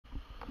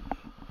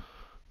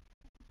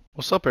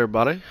What's up,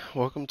 everybody?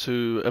 Welcome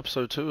to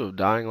episode 2 of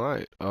Dying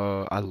Light.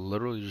 I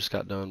literally just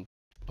got done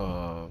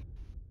uh,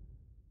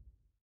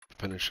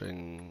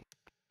 finishing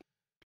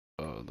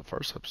the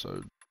first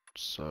episode,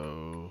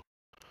 so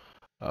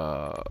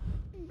uh,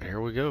 here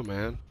we go,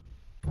 man.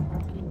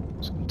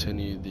 Let's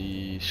continue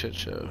the shit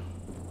show.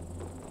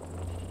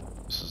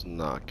 This is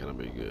not gonna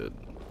be good.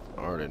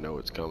 I already know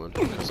it's coming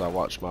because I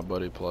watched my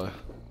buddy play.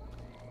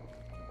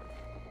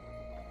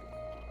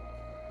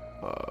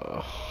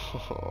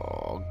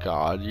 Oh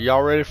God,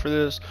 y'all ready for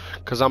this?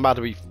 Because I'm about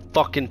to be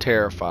fucking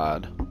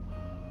terrified.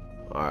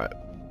 Alright,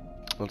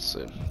 let's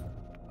see.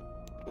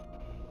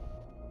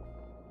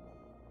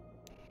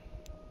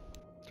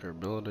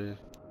 Durability.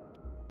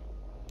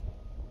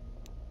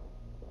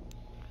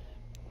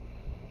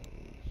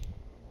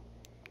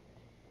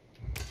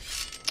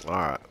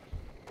 Alright.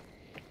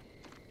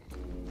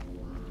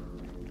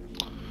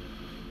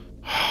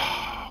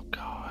 Oh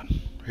God.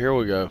 Here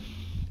we go.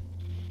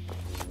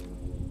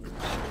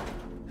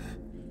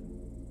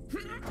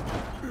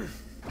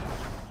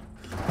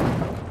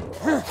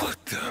 What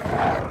the?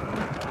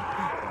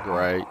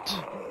 Great.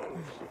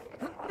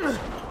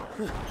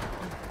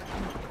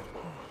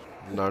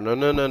 No, no,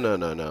 no, no, no,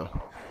 no, no.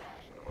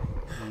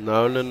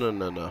 No, no, no,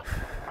 no, no.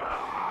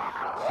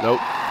 Nope.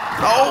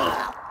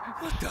 Oh!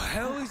 What the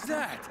hell is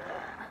that?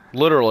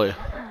 Literally.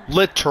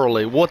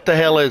 Literally. What the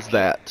hell is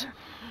that?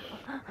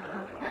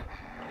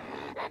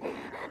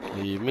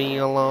 Leave me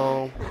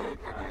alone.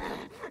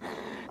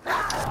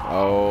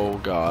 Oh,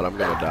 God. I'm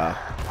gonna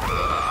die.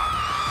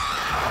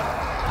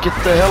 Get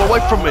the hell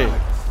away from me!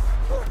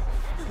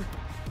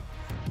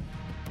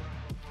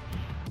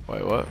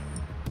 Wait, what?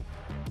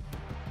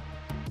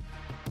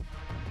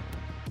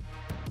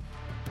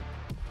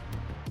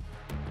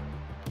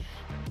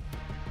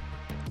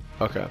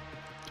 Okay.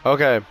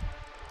 Okay.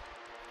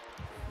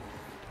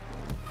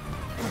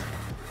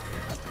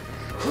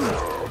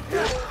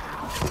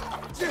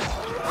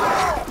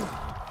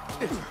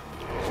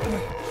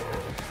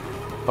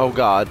 Oh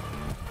God.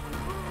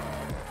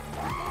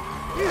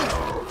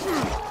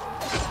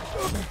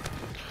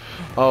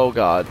 Oh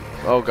God.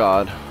 Oh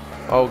God.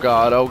 Oh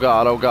God. Oh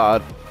God. Oh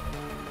God.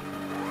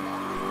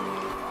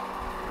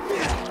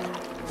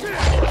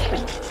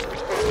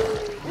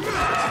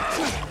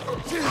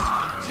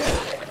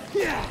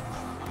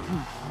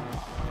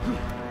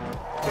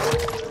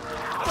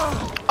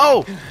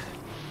 Oh!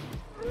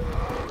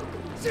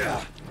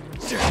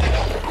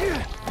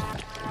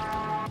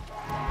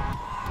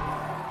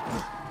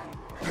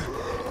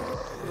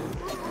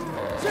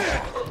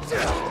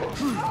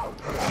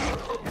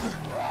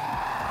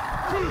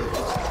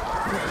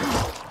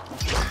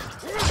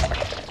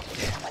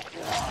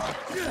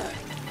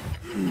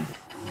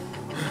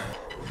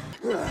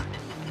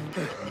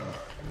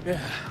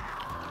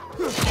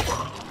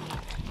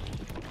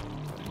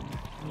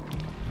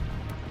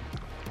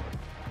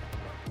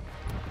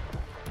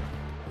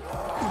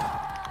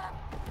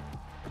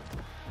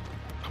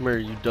 Come here,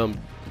 you dumb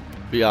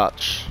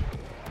biatch.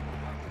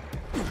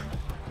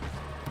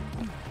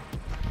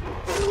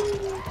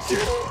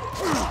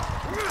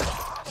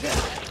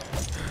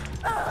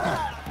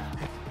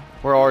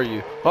 Where are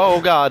you? Oh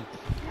God.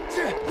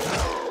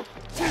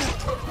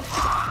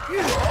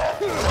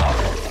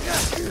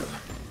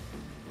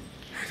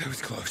 That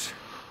was close.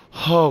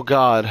 Oh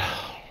God.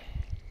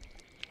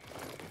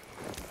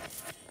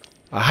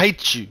 I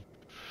hate you.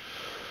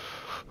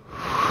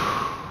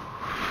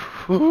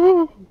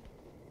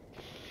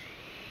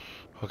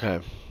 Okay.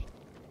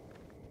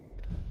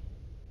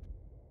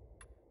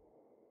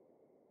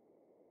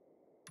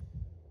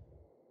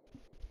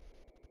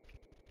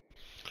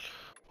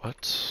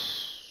 What?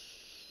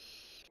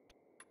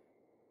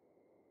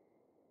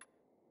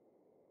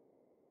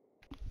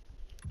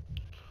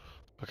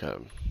 Okay.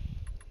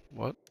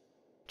 What?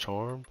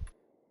 Charm?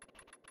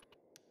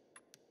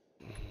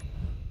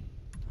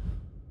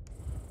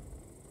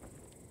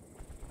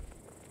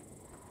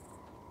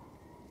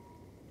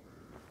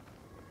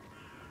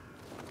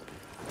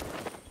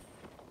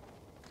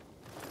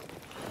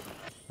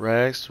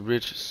 Rags to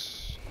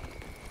riches.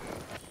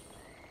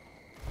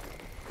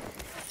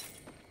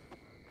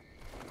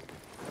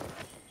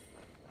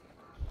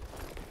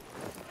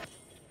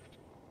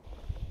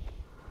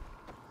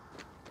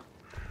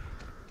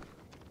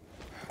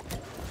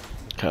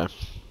 Okay.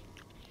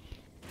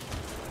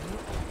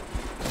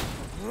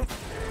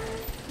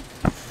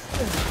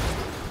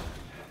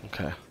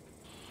 Okay.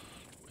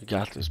 We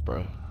got this,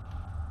 bro.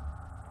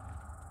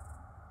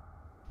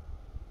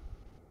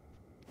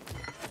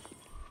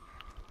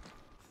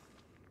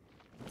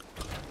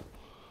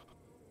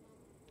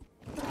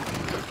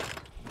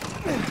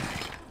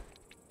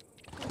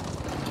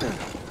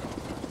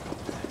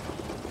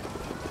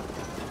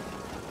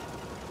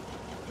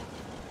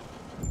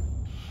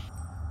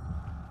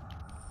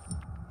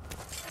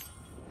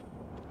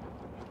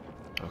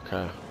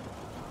 Okay.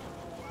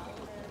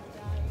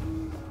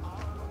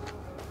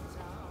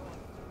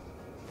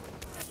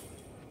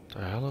 The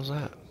hell is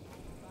that?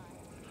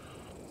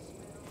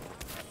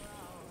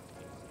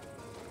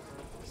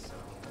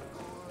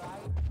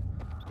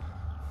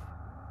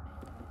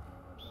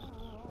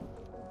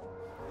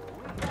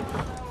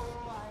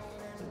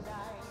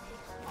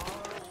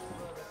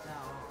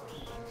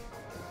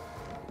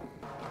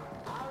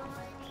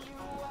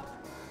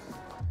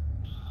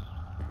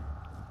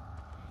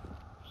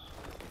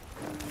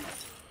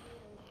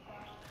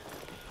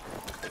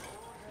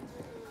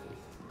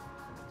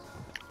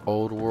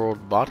 Old world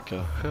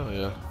vodka. Hell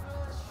yeah.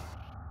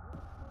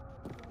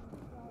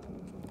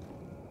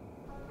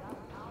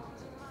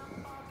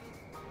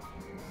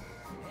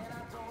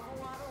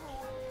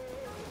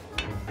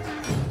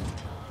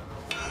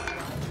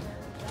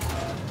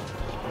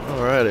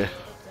 Alrighty.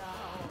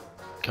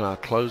 Can I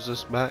close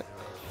this back?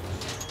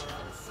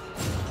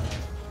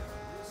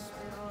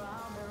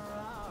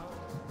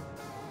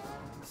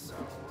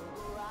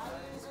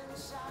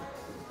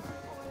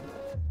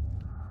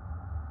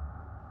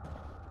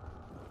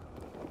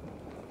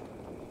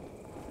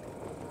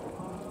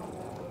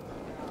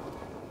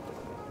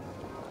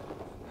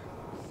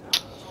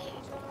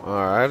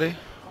 Alrighty.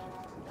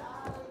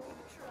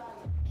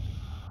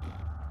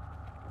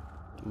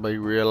 Be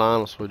real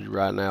honest with you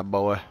right now,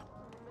 boy.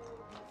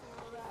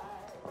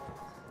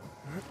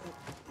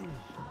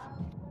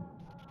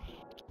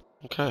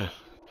 Okay.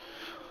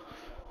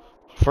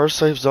 First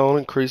safe zone,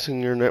 increasing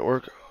your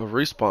network of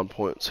respawn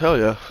points. Hell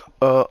yeah.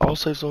 All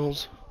safe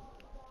zones.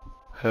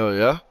 Hell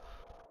yeah.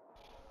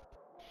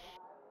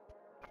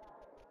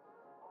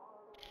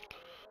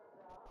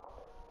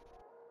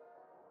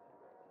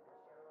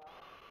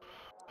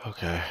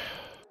 Okay.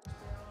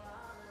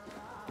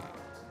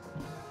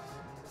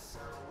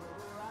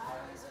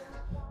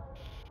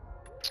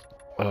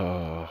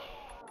 Uh.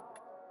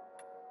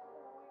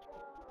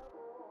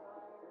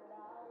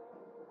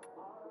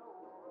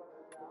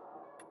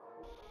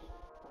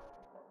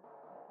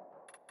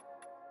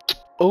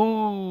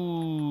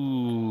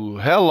 Ooh.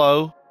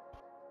 Hello.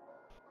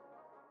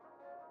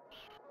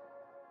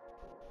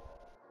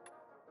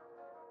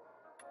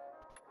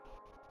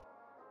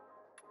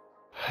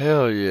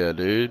 Hell yeah,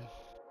 dude.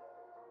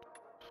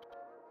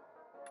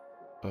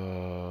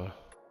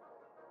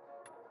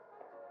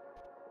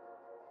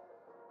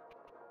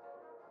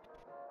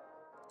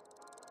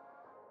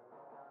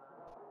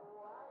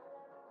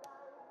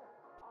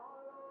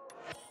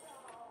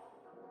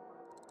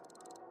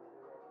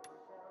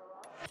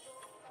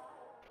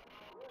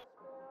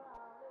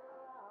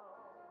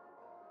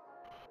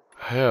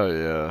 Hell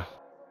yeah.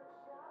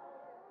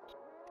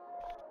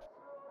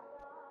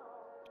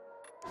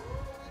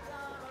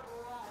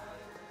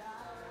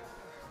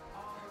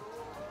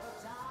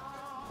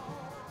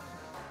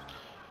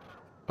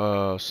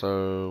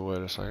 So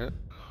wait a second.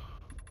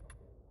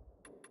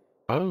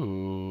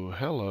 Oh,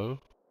 hello.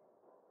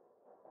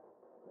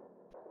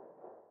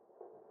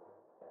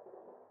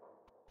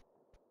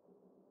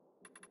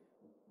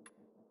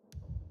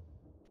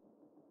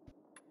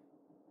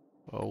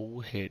 Oh,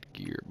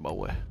 headgear,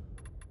 boy.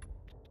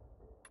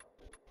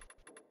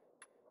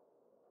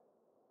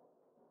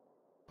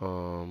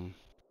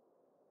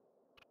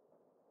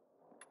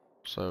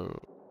 So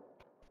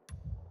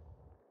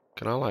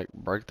can I like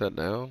break that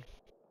down?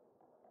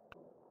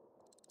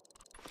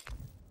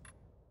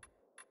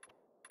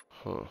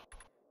 Huh.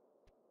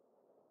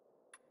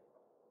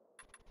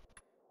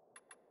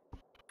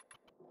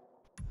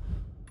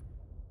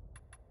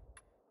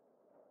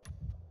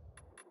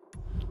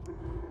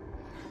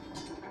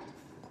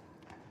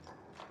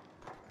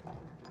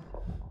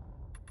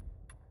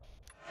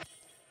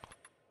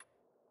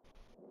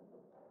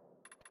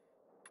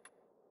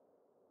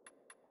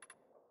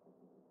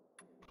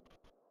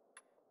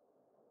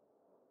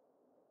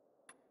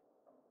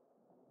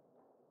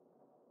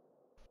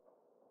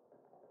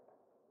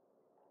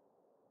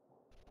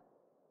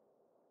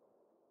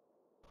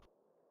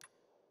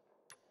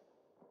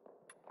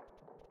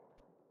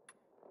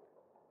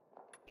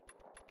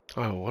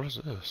 Oh, what is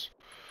this?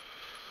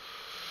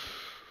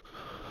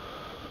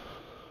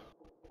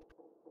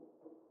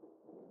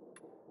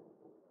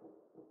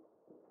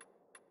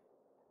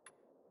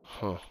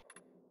 Huh.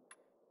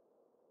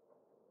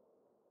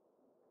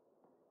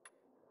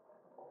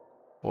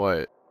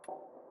 Wait.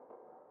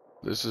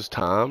 This is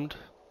timed?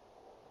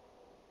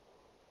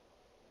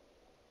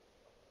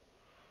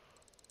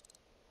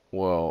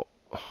 Well,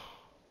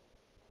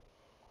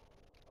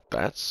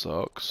 that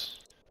sucks.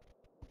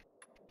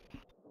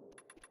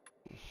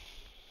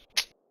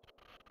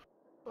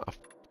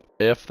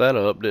 I F that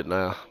up, didn't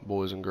I,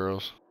 boys and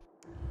girls?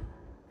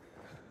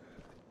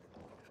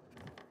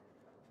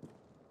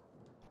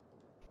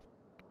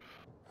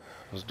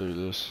 Let's do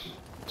this.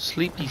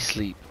 Sleepy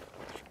sleep.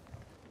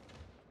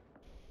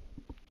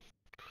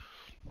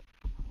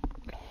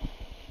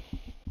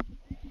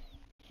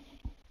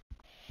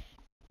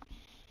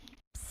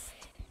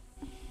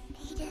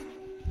 Aiden.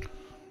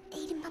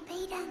 Aiden, Papa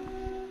Aiden.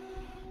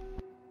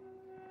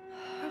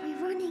 Are we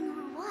running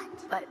or what?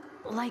 But,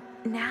 like,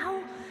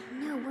 now?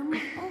 No, we're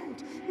more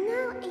old.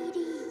 No,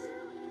 Edie.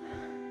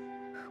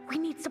 We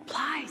need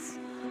supplies.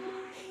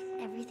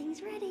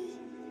 Everything's ready.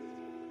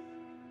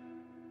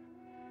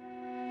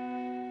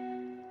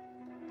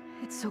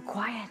 It's so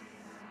quiet.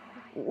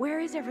 Where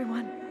is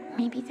everyone?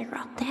 Maybe they're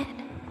all dead.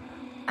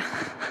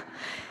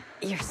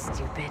 You're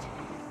stupid.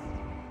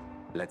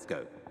 Let's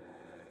go.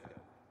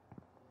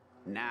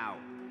 Now.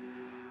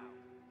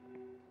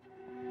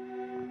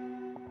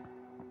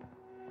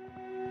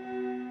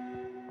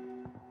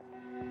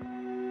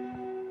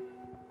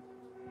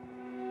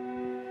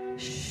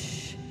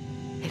 Shh.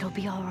 It'll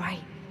be all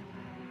right.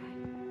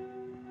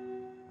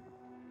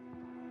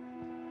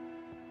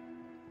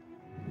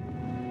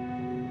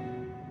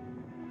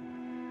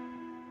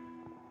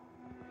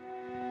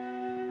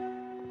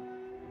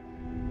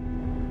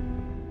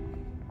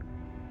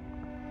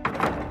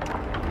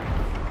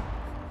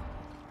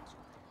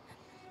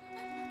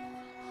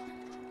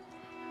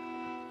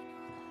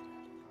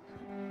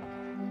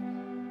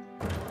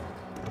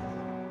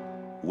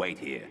 Wait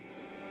here.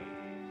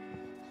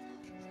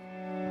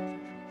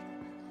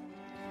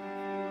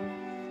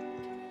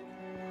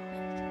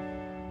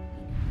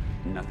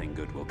 Nothing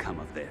good will come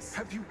of this.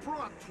 Have you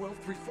brought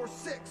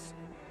 12346?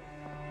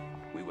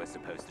 We were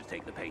supposed to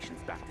take the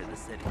patients back to the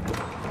city.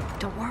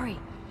 Don't worry.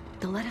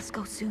 They'll let us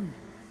go soon.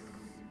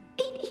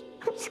 Edie,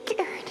 I'm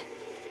scared.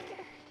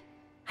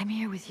 I'm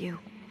here with you.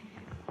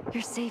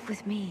 You're safe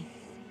with me.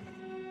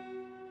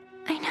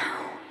 I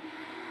know.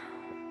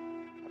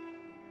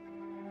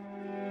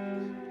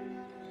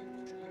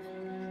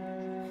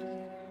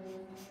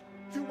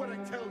 Do what I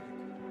tell you.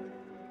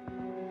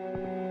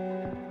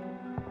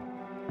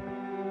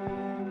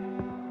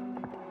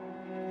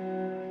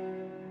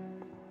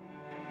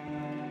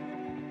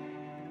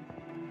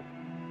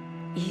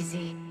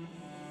 Easy.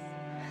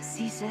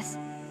 See, sis?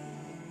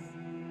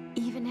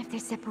 Even if they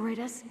separate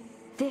us,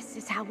 this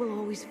is how we'll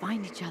always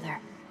find each other.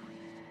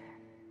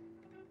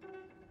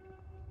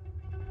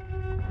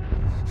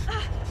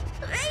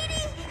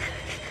 Edie!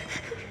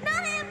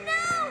 Not him,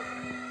 no!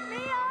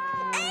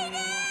 Edie!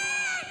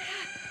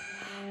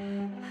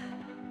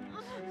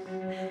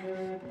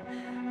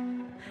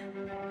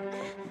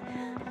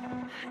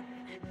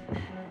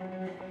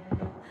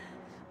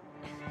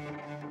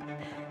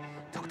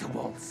 Dr.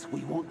 Waltz,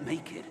 we won't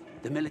make it.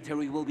 The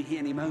military will be here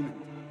any moment.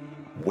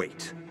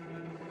 Wait.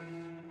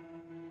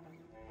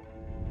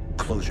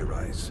 Close your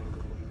eyes.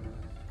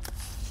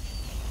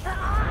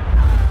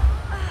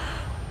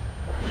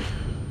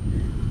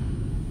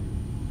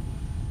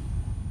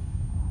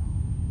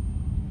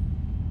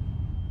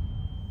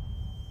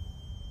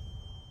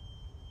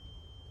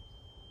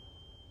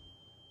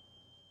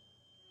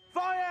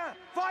 Fire!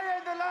 Fire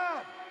in the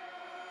lab!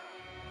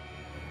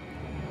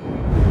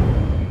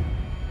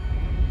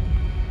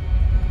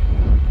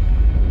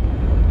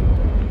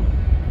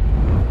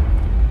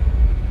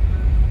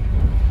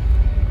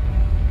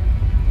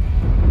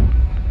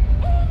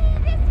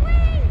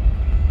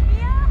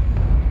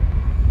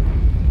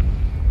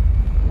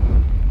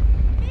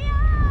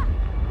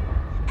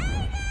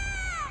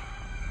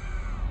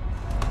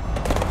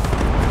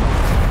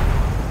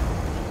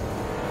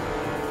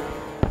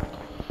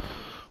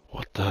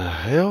 What the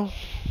hell?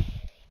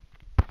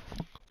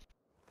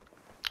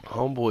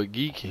 Homeboy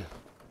geeky.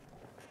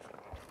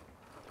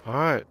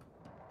 Alright.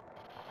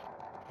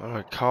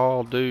 Alright,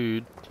 call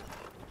dude.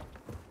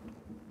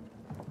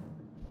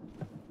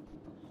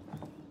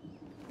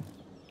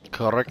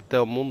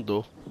 Correcto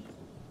mundo.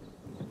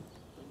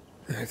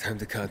 Time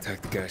to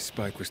contact the guy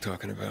Spike was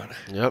talking about.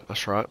 Yep,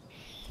 that's right.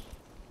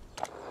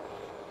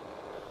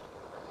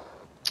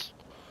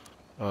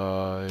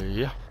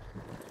 Yeah.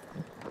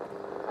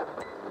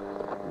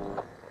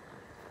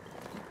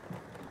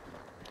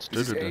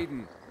 This is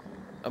Aiden.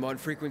 I'm on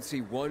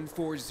frequency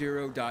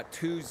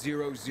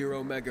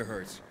 140.200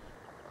 megahertz.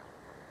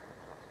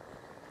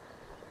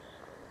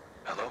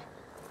 Hello?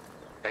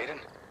 Aiden?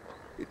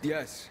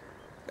 Yes.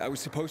 I was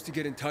supposed to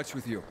get in touch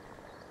with you.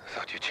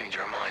 Thought you'd change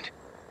your mind.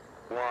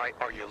 Why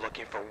are you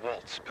looking for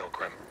Waltz,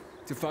 Pilgrim?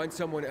 To find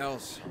someone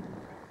else.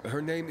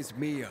 Her name is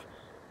Mia.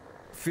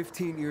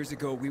 15 years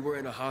ago, we were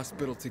in a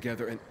hospital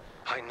together and...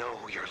 I know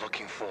who you're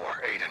looking for,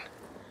 Aiden.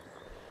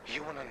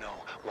 You want to know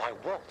why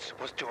Waltz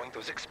was doing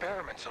those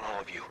experiments on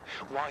all of you.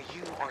 Why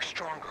you are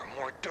stronger,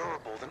 more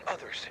durable than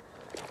others.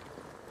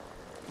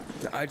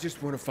 I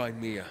just want to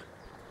find Mia.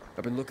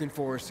 I've been looking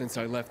for her since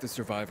I left the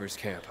survivors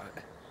camp.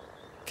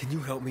 Can you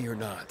help me or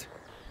not?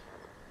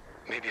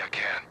 Maybe I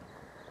can.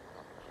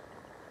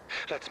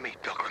 Let's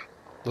meet, Pilgrim.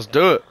 Let's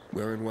do it.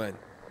 Where and when?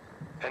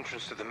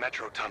 Entrance to the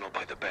metro tunnel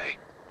by the bay.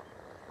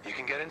 You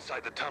can get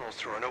inside the tunnels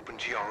through an open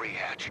GRE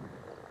hatch.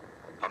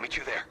 I'll meet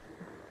you there.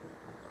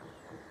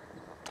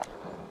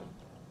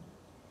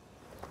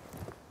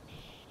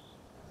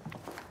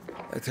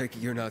 I take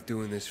it you're not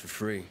doing this for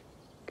free.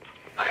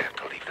 I have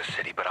to leave the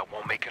city, but I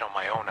won't make it on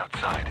my own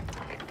outside.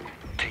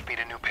 Take me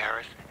to New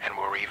Paris, and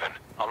we're even.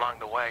 Along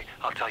the way,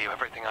 I'll tell you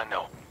everything I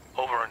know.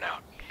 Over and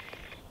out.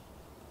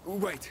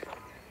 Wait.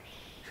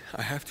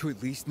 I have to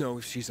at least know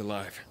if she's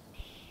alive.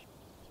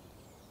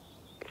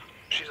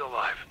 She's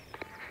alive.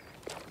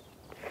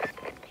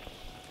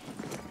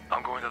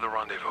 I'm going to the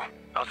rendezvous.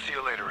 I'll see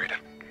you later, Rita.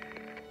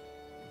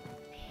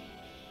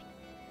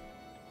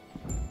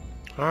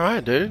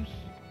 Alright, dude.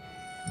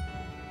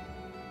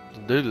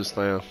 Let's do this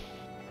now.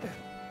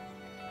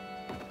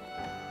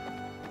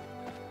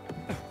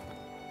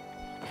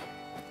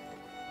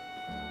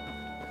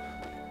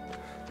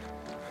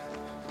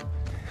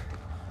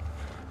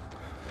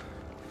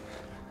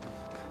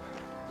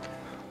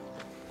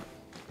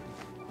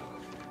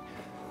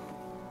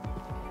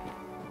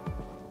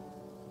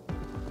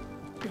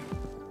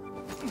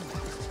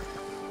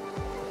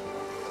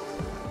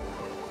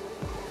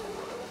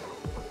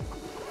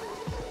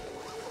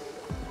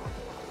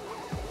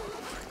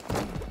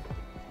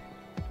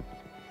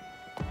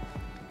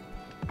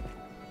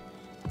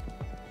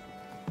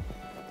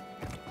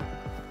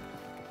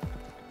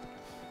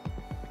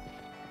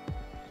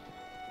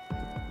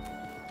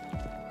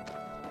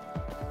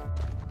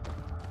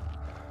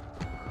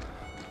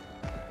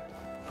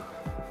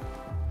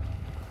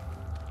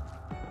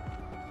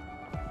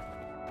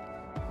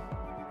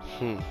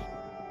 Hmm.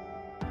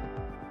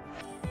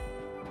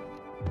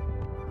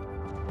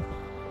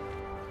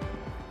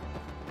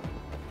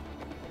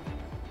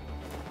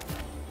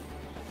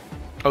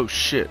 Oh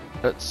shit,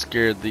 that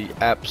scared the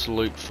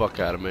absolute fuck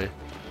out of me.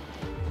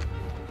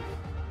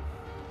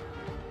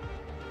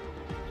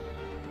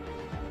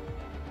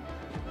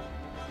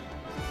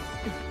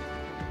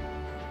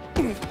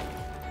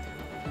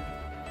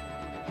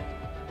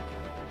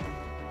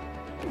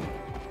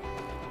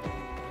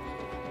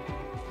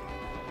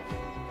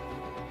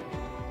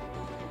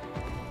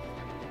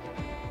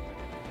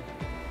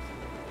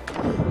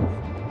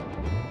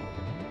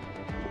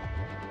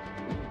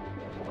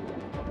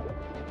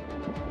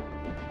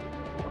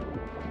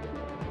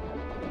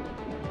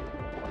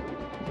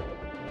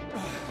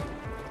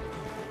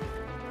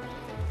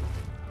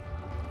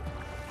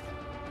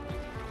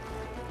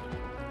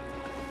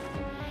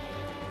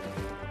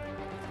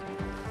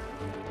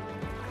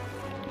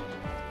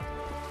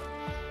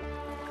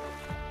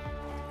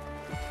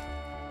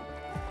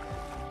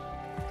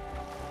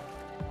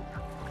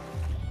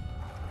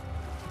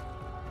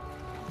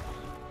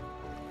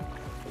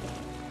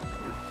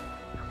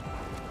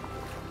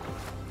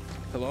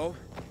 Hello?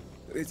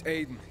 It's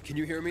Aiden. Can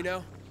you hear me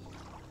now?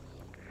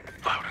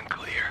 Loud and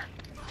clear.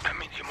 That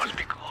means you must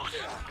be close.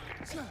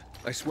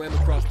 I swam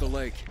across the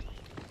lake.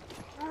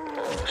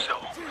 So,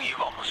 you've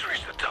almost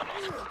reached the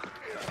tunnels.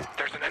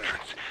 There's an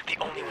entrance,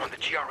 the only one the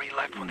GRE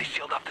left when they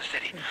sealed off the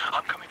city.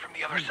 I'm coming from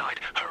the other side.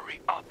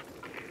 Hurry up.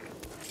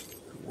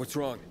 What's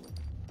wrong?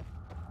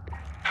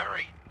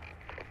 Hurry.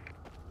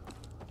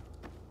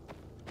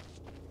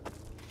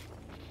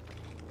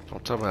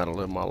 Don't tell me how to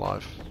live my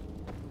life.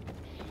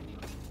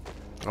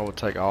 I would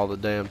take all the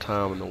damn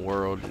time in the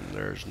world and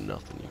there's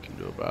nothing you can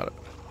do about it.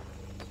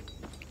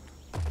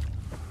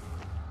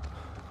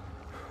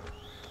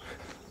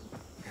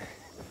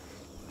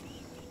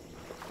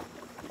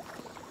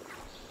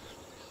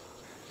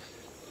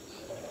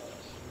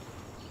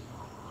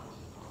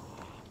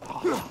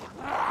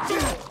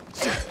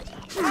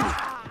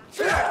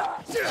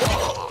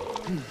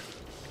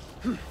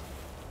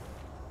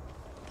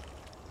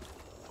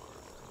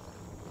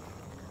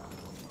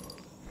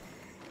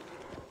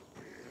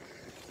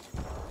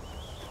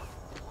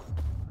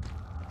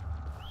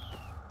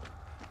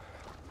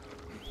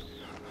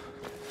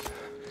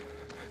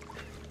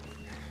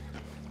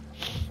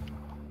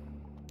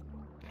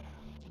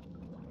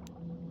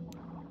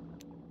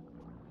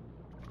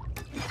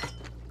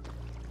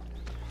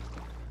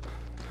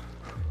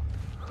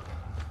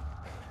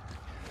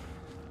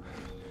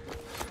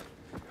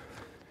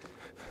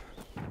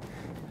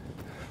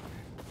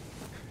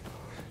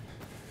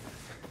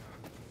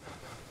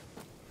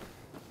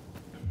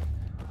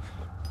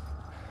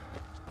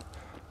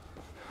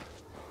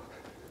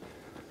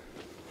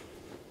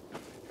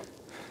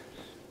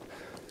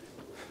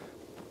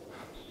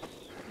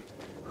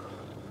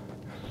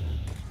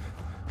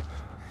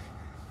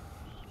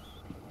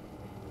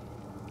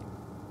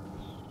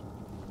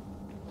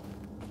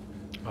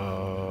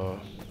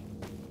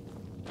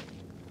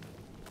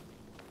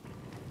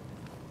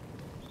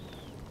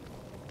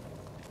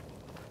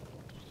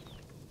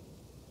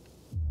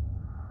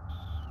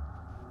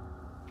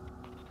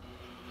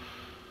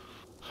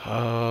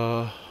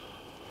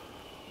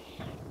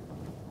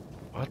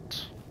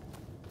 What?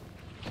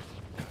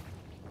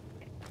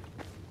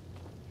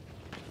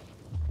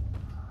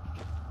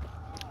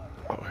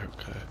 Oh,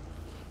 okay.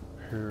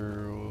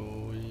 Here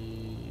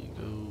we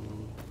go.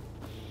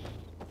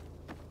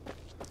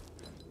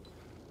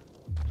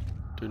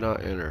 Do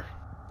not enter.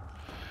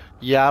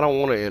 Yeah, I don't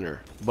want to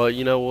enter, but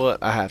you know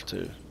what? I have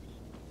to.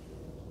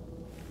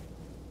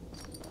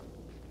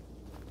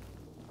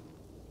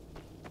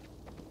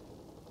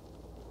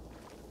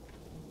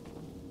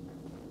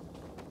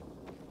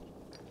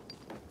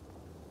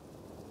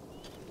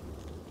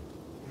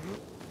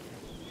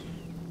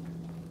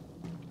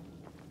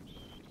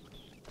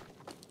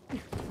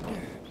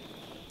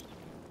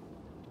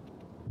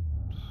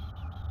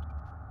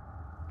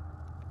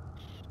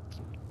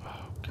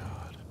 Oh,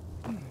 God.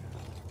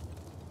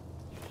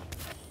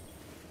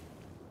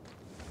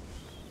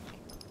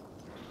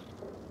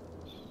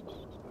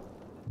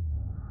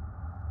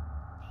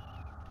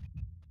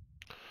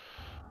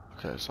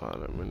 Okay, so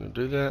I'm going to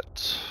do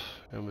that.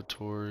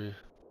 Inventory.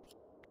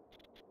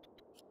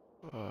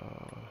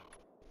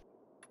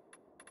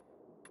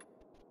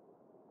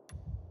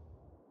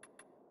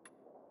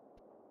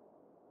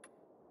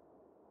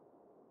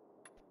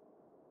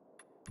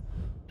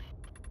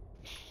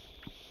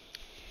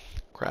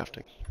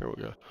 Crafting. Here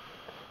we go.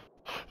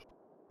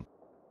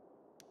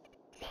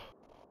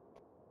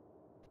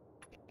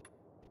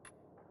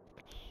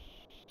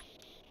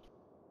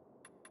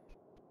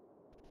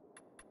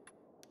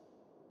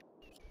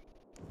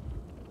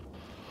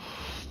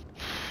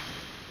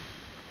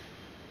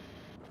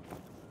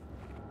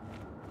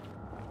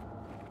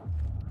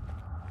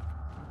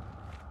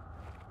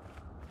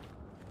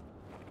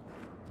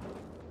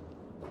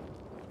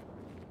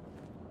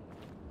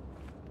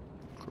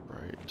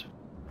 Great.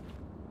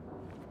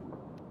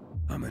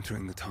 I'm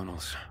entering the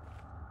tunnels.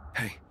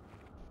 Hey,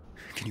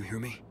 Can you hear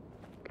me?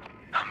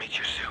 I'll meet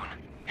you soon.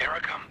 Here I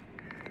come.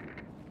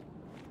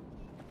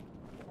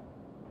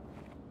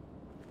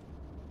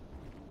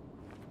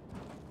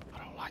 I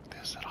don't like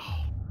this at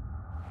all.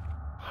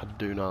 I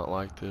do not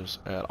like this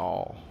at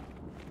all.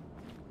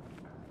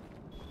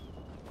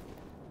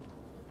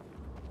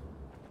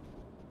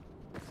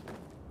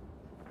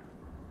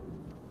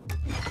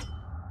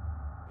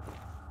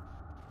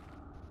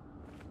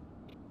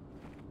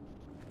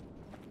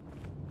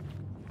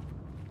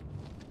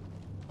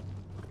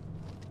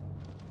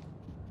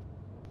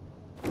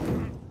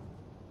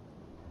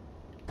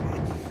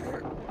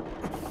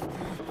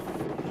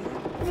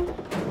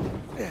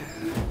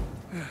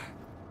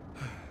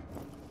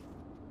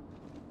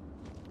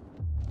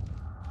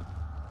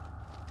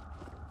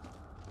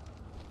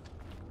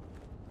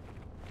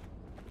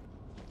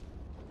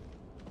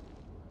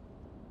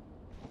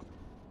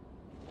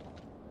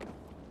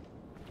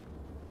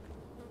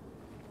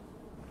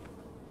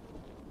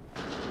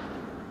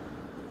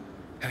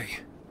 Hey,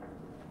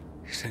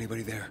 is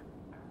anybody there?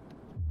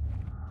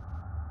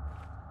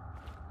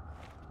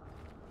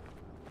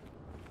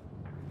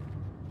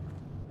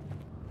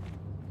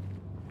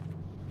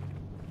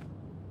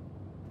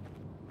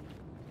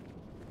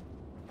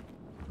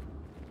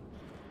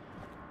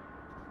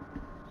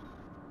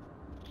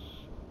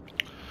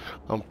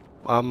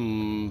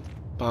 I'm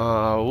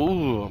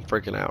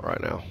freaking out right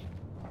now.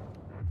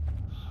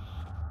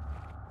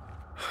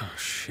 Oh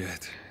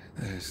shit,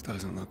 this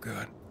doesn't look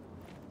good.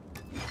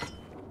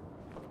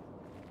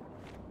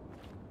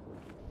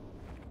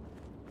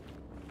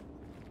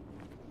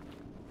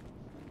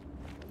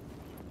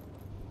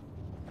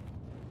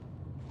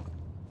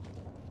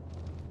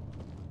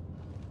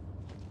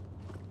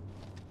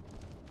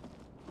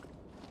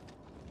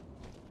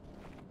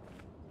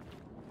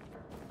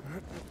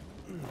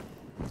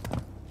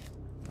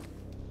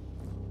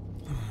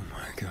 Oh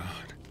my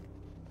God.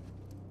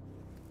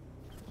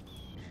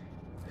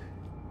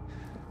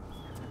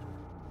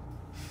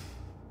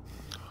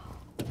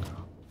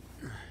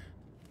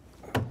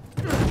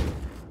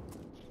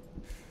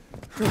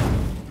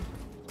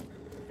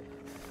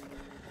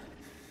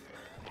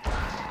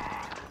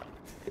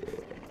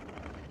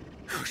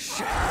 Oh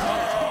shit.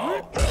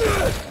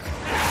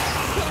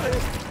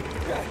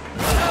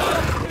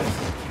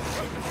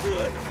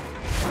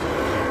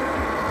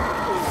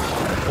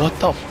 What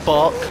the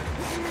fuck?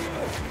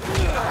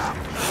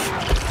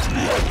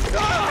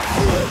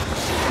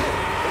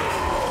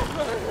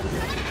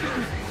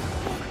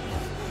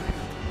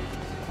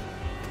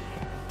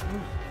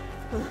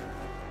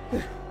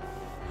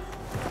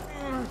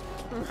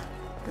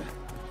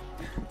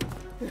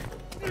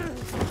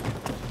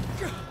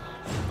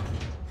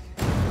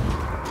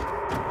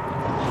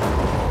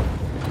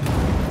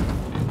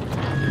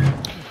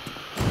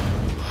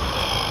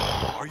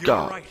 Are you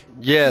God. alright?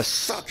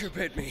 Yes. Doctor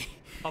bit me.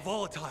 A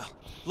volatile.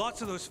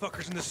 Lots of those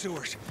fuckers in the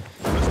sewers.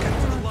 Let's get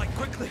to the light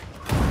quickly.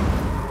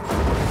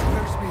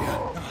 Where's Mia?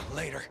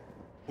 Later.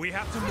 We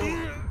have to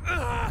move.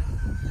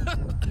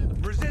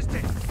 Resist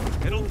it.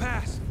 It'll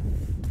pass.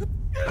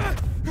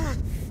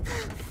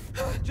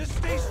 Just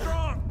stay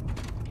strong.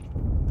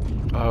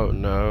 Oh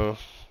no.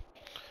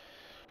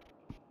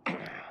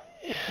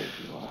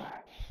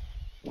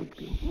 We've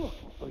been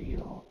looking for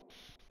you.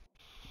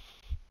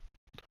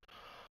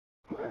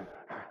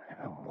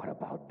 What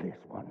about this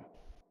one?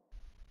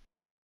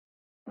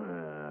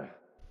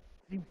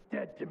 Seems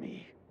dead to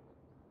me.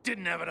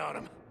 Didn't have it on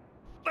him.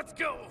 Let's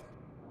go.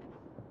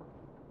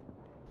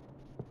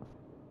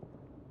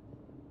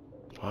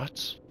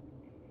 What?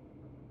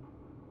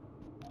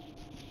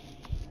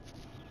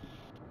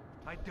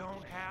 I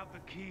don't have the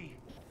key.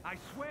 I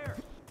swear.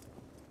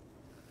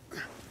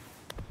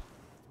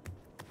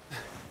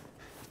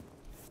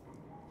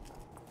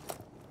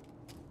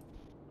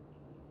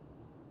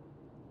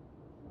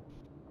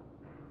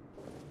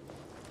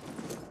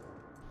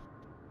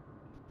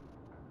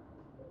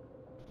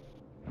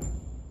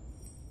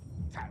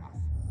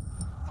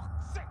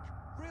 Fuck's sake.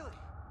 Really?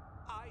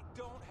 I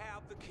don't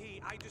have the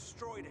key. I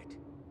destroyed it.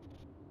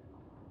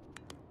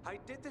 I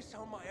did this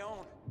on my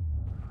own.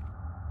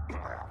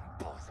 I'm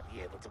supposed to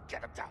be able to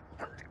get him to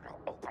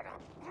open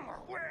up.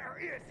 Where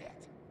is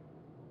it?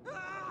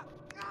 Ah!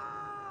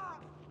 Ah!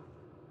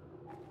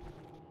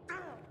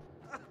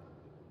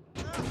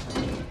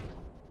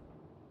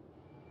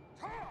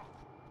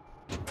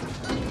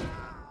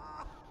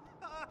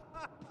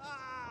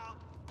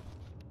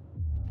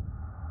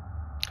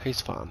 He's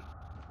fine.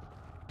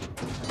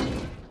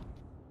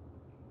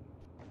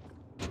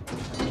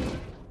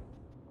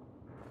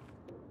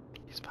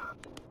 He's fine.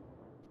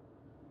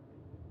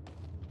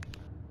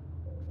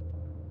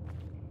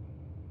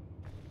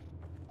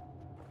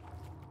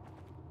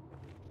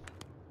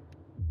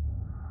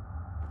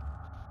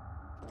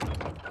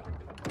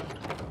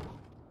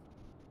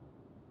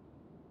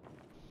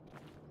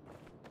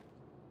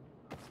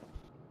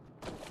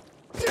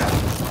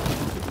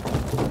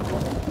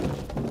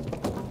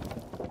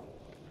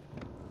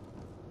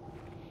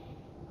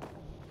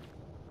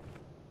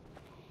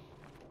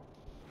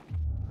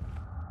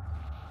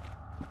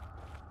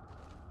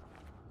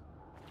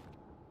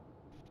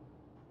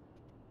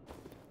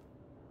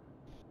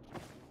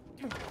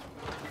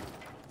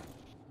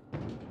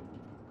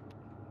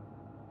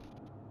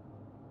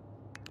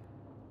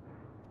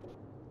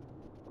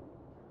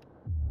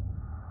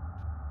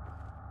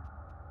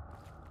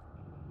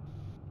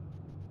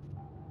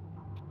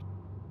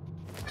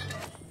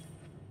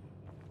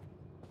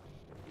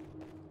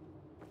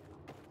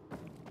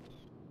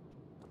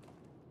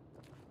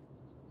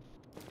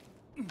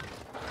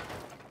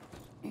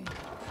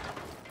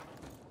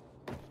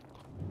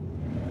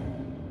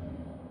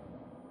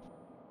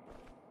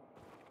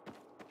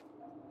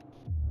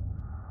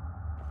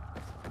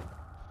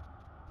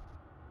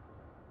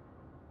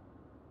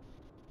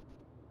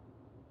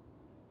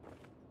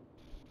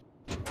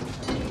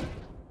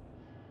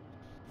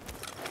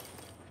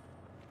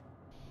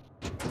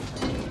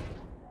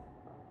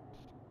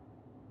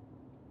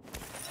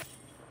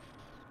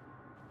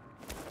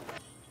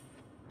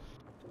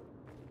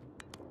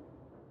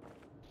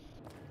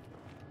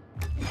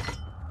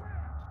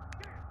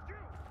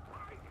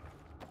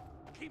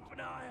 Keep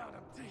an eye on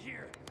him to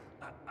here.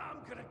 I'm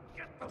gonna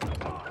get them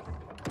off.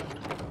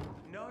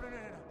 No.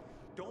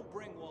 Don't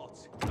bring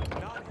Waltz.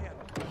 Not him.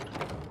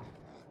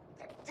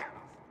 Then tell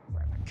us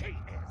where the key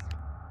is.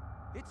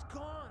 It's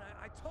gone.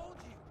 I told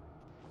you.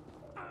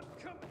 I'm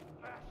coming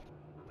back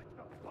with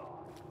the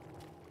bomb.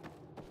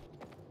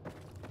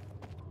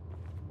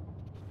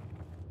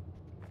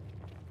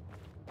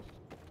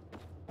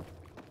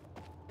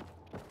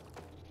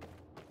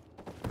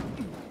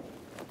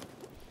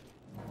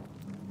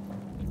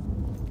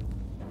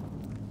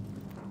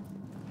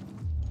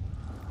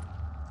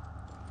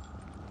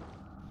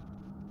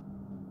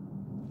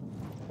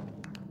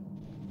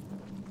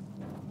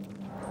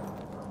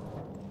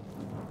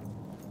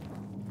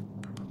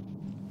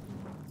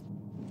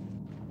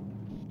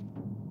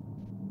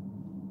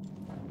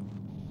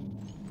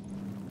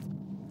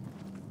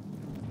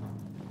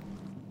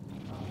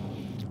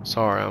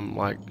 Sorry, I'm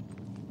like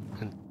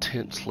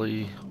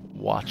intensely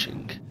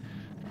watching.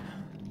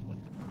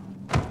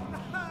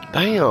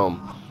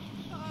 Damn!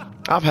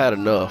 I've had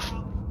enough.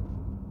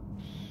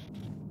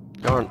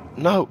 Darn,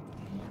 no!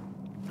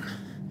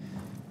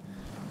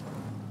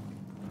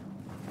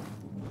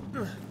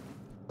 You were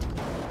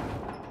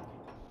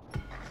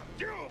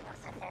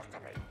supposed to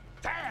be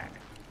dead.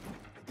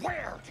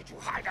 Where did you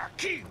hide our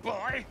key,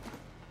 boy?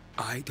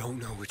 I don't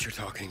know what you're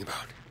talking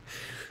about.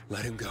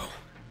 Let him go.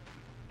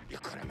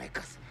 You're gonna make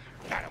us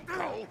let him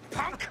go,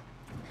 punk?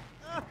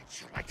 I'd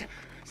sure like to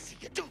see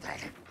you do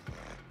that.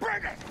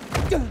 Bring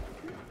it!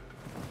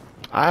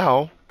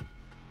 Ow!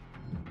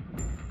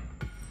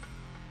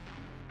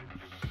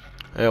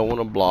 Hey, I want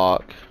to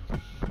block.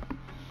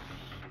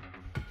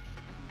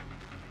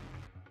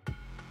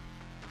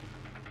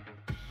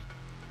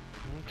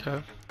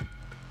 Okay.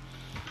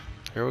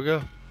 Here we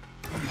go.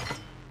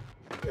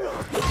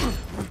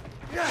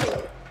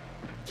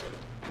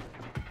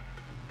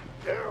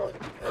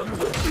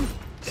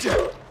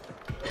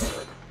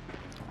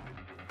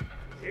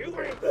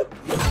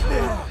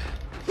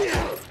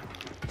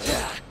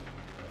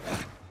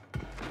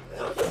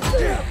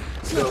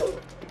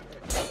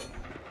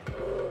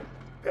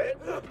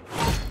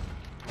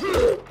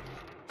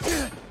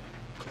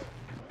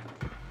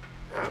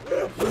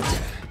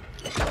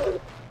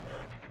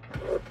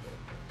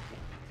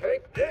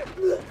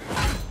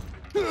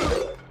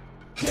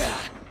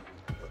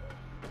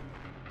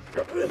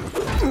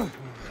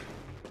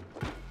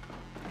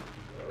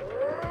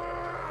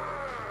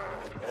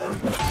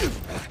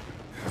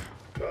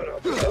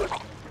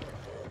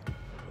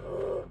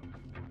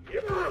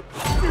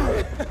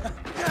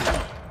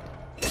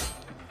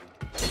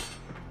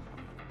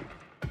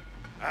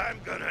 I'm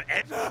gonna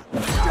end.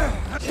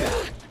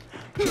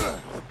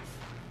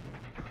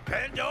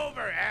 Bend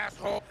over,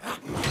 asshole.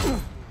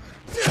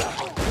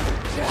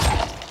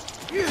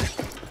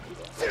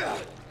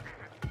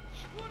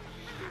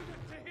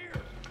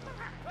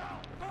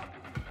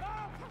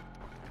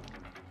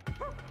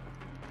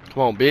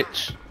 Come on,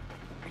 bitch.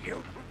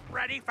 You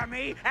ready for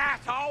me,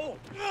 asshole?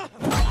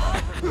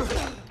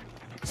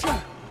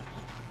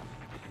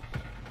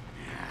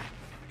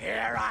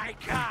 Here I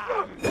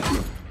come.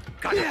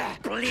 Gonna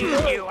bleed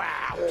you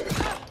out.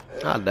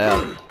 I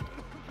doubt it.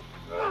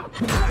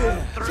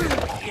 Through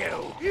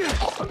you.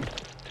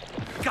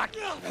 Got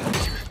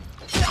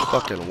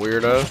Fucking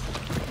weirdo.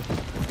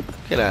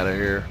 Get out of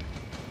here.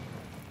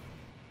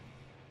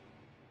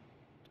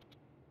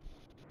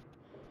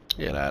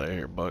 Get out of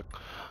here, Buck.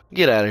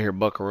 Get out of here,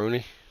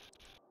 Buckaroonie.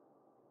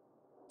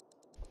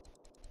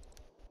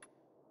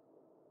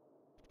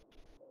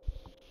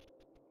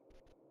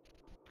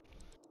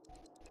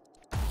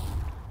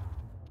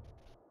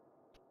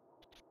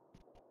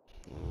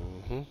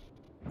 Mm-hmm.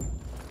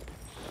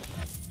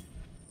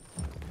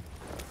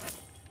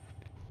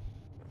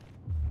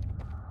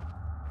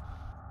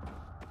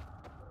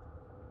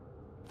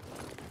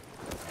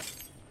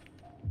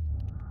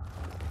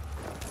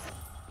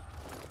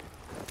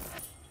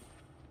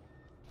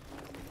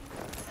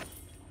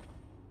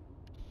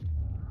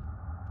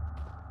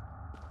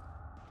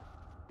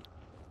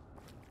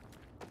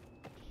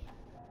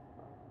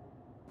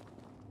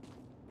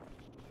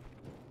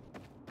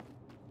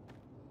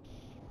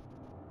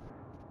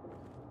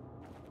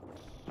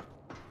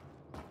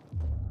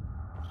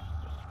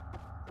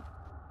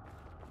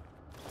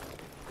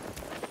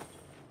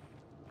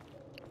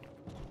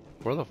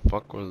 Where the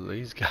fuck were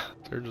these guys?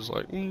 They're just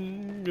like,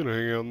 I'm gonna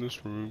hang out in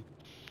this room.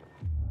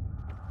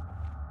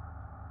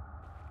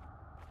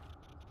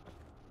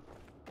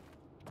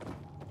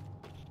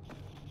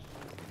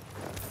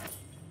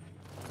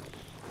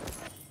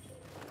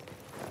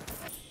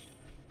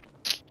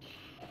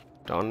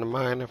 Don't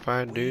mind if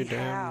I do We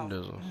damn have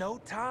dizzle. no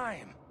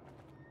time.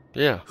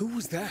 Yeah. Who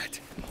was that?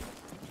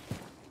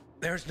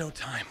 There's no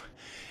time.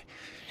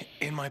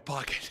 In my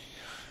pocket.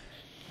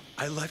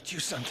 I left you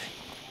something.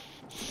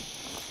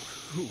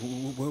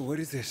 What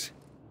is this?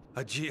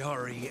 A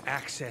GRE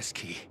access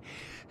key.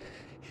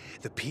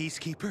 The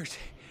Peacekeepers,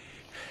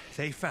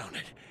 they found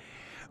it.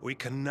 We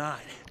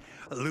cannot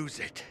lose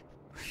it.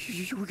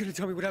 You were gonna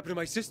tell me what happened to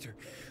my sister.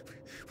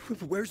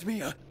 Where's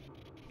Mia?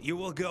 You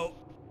will go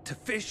to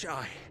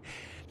Fisheye.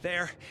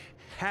 There,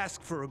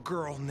 ask for a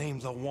girl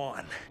named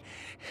Lawan.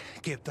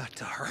 Give that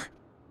to her.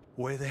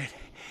 With it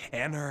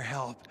and her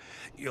help,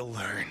 you'll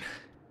learn.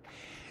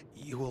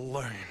 You will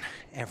learn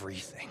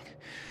everything.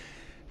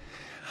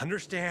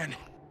 Understand?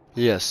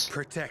 Yes.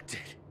 Protect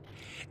it.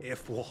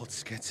 If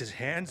Waltz gets his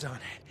hands on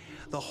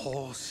it, the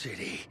whole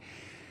city,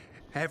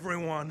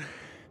 everyone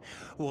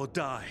will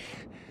die.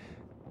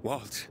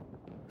 Walt.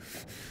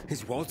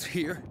 Is Walt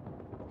here?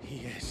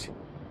 He is.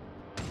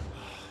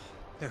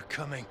 They're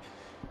coming.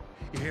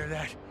 You hear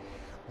that?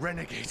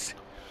 Renegades.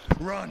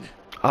 Run.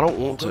 I don't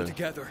We'll want go to.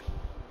 together.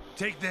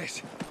 Take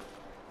this.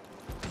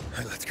 All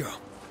right, let's go.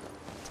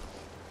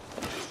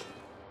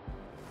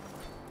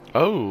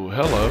 Oh,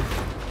 hello.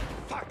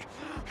 Fuck!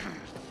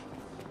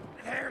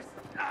 There's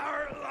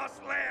our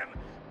lost lamb,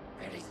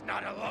 and he's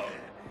not alone.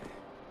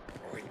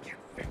 We can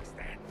fix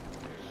that.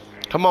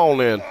 Come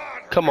on in.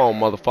 Come on,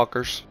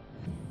 motherfuckers.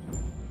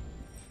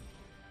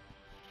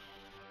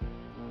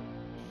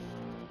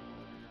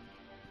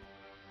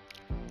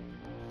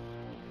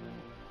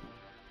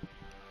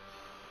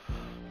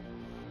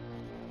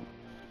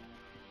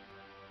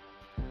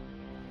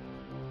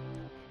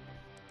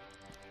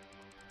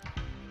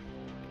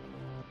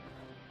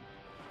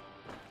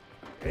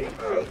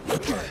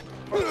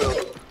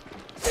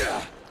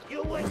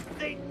 You ain't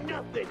seen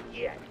nothing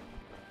yet.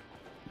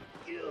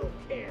 You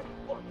can't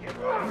fucking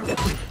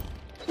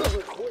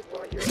quit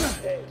while you're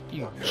ahead.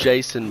 You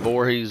Jason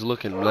Voorhees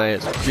looking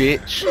ass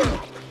bitch.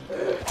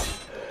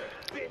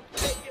 Been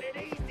taking it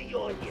easy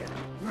on you.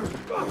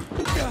 With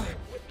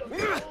the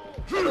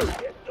bull,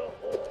 get the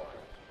whore.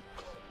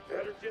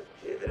 Better just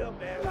give it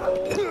up,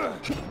 asshole.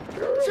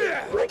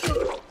 Break it.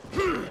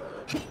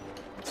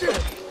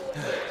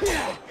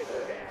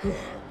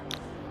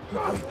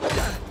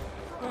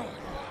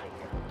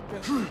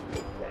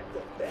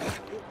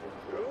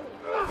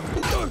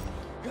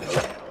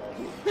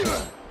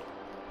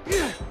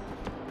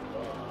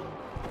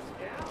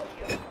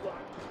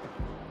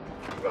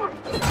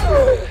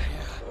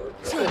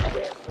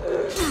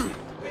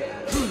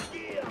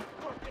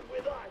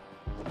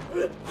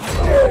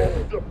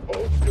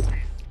 Supposed to be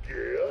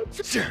scared?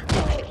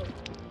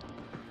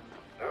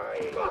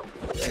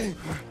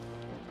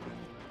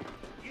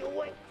 You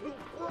ain't too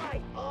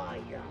bright, are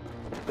ya?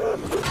 You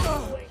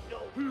ain't no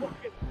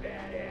fucking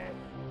badass.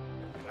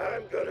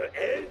 I'm gonna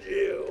end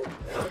you.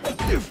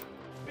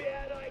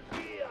 Bad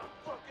idea,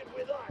 fucking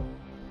with us.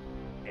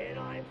 And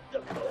I'm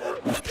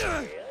supposed to be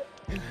scared?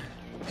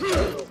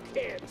 You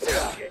can't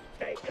fucking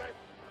take us.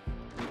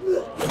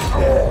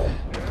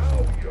 Now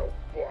you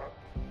fuck.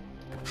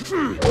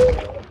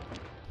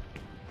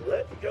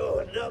 Let's go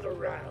another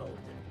round.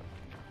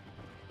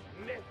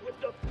 Mess with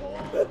the fool.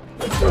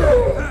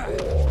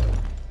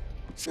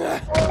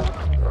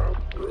 I'm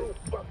through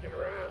fucking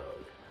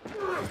around.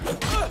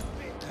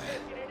 Been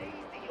taking it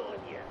easy on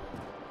ya.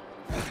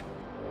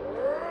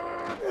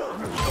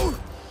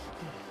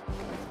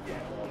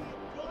 That all you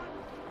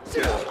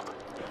got?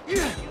 You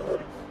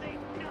ain't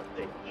seen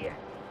nothing yet.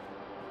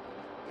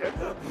 That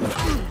all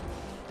you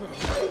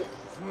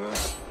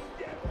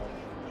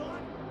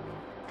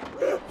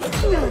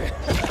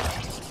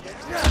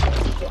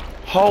got?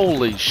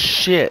 Holy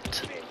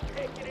shit. Been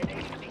taking it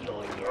easy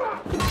on ya.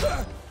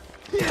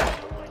 You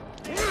ain't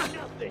seen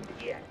nothing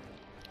yet.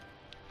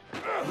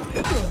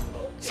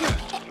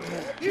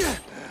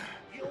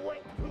 You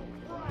ain't too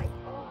bright,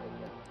 are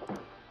ya?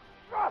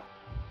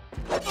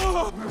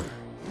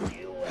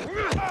 You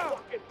ain't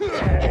fucking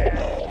bad.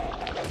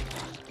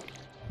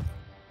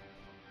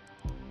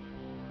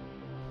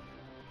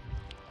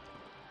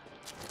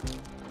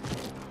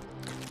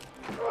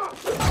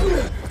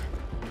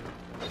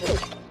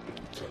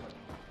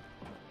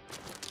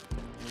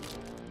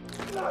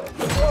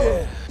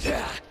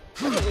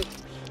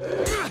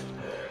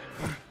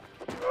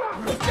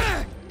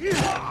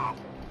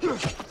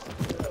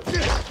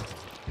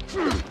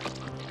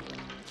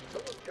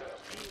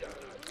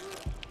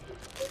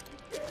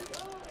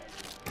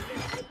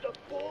 Get the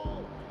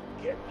bull,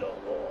 get the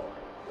whore.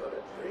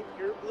 Gonna drink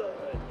your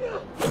blood.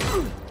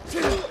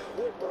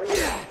 With my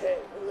head,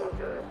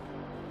 fucker.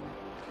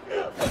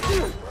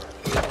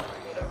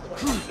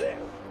 Like this,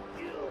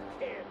 you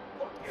can't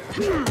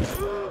fucking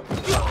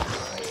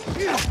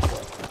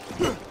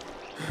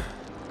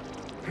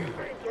You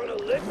ain't gonna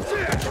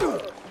listen.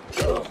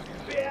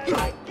 Bad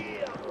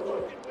idea,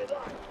 fucking with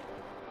us.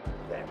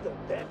 That's the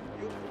best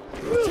you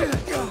can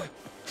do.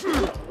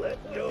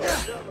 Let's go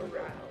another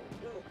round.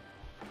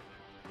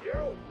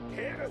 You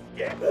can't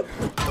escape it.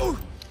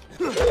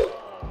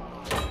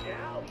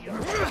 Now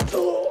you're...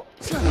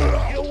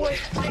 You ain't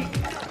seen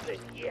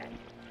nothing yet.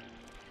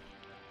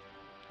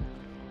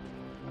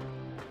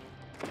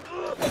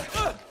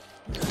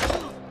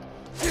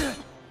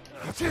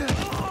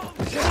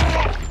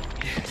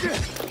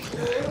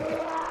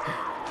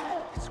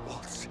 It's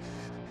Waltz.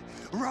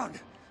 Run!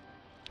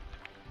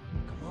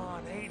 Come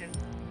on, Aiden.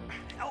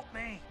 Help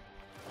me.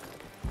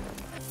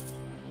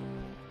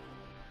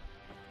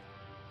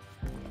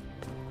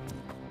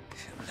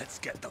 Let's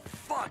get the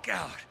fuck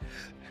out.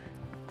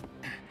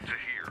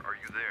 Tahir, are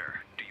you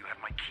there? Do you have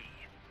my key?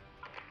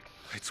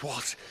 It's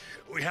Waltz.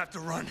 We have to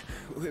run.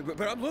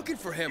 But I'm looking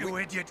for him. You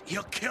idiot.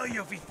 He'll kill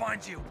you if he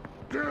finds you.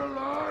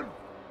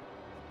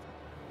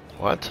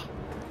 What?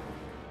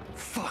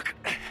 Fuck.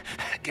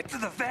 Get to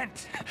the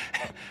vent.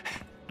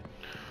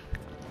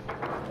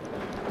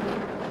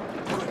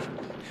 Quick.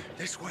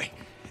 This way.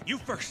 You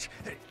first.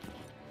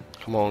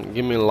 Come on,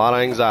 give me a lot of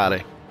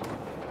anxiety.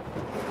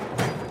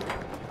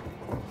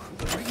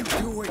 What are you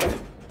doing?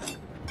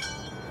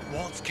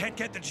 Waltz can't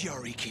get the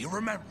GRE key,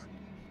 remember.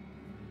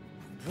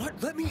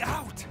 What? Let me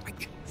out!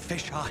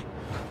 Fish high.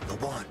 The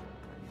one.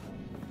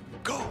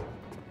 Go!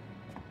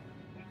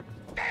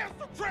 Damn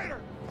the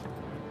traitor!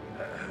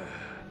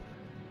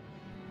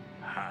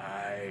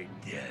 I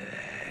did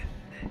it.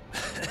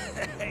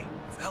 Hey,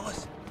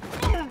 fellas.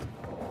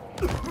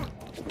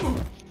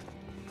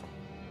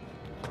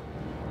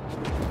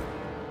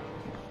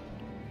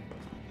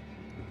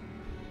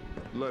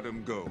 Let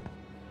him go.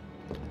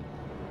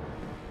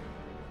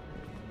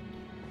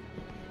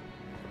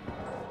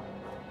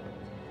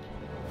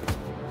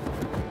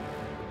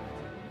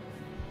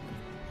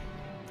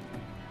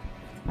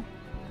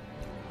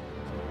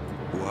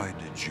 Why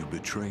did you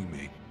betray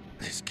me?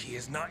 This key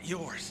is not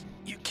yours.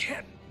 You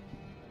can't.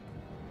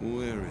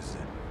 Where is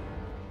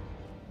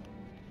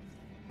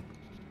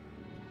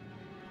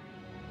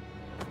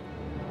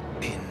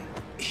it? In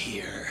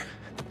here.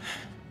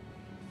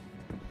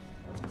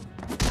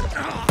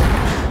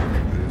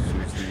 This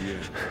is the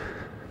end.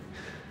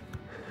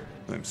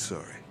 I'm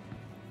sorry.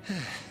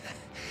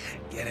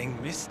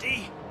 Getting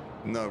misty?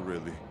 Not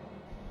really.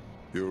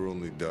 You're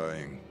only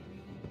dying.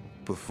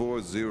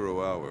 Before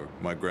 0 hour,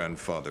 my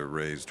grandfather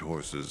raised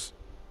horses.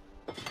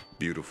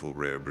 Beautiful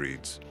rare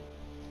breeds.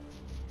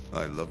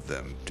 I love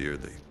them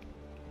dearly.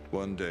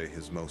 One day,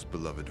 his most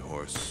beloved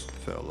horse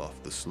fell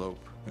off the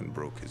slope and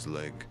broke his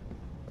leg.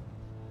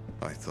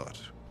 I thought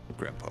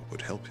Grandpa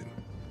would help him,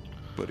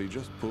 but he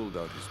just pulled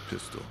out his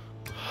pistol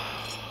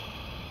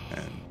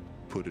and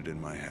put it in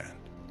my hand.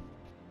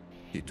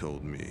 He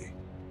told me,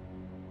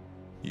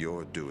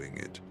 "You're doing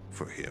it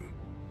for him."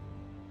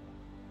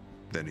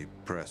 Then he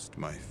pressed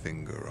my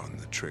finger on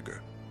the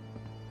trigger.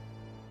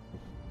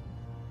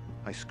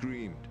 I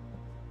screamed.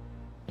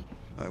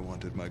 I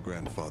wanted my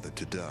grandfather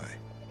to die.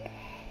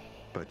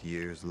 But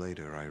years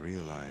later, I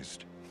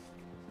realized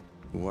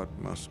what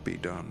must be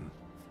done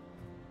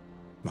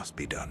must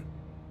be done.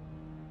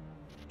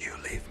 You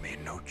leave me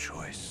no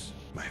choice,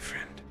 my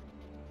friend.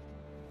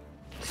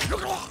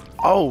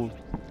 Oh!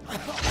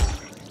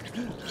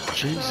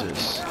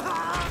 Jesus.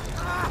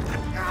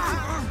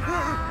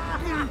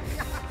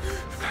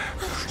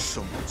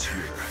 Someone's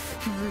here.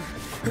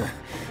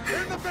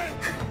 In the vent!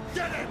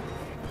 Get it!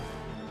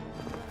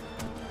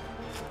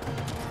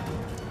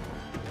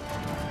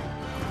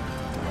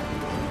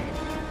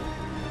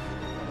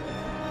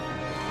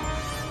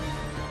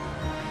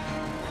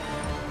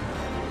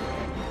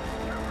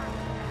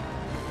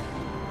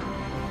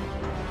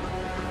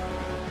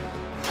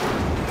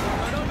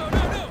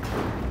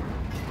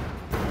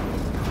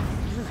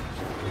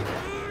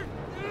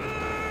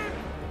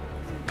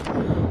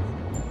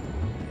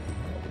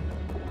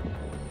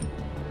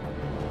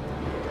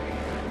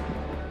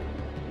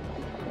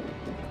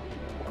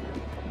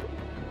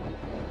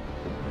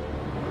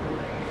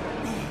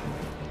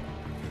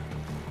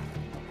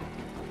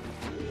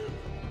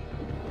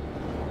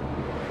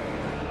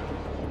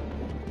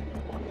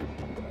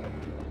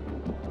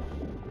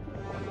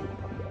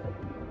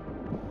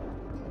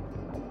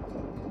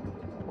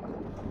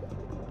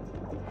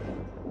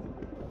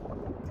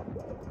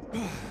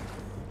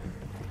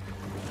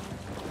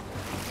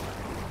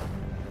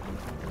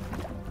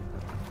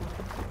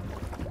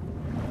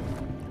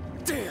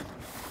 Damn!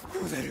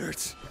 Oh, that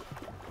hurts.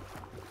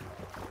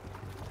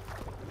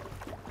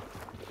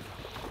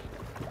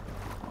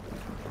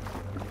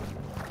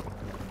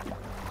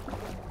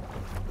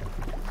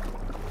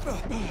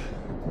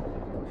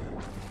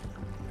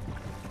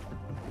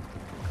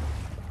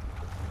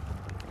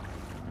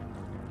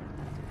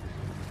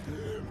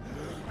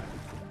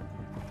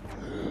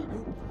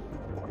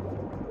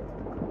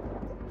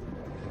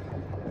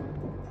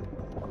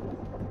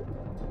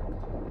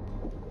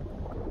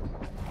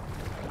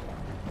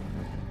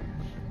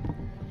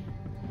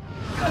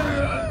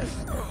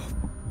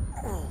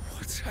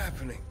 What's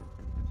happening?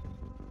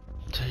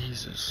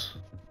 Jesus.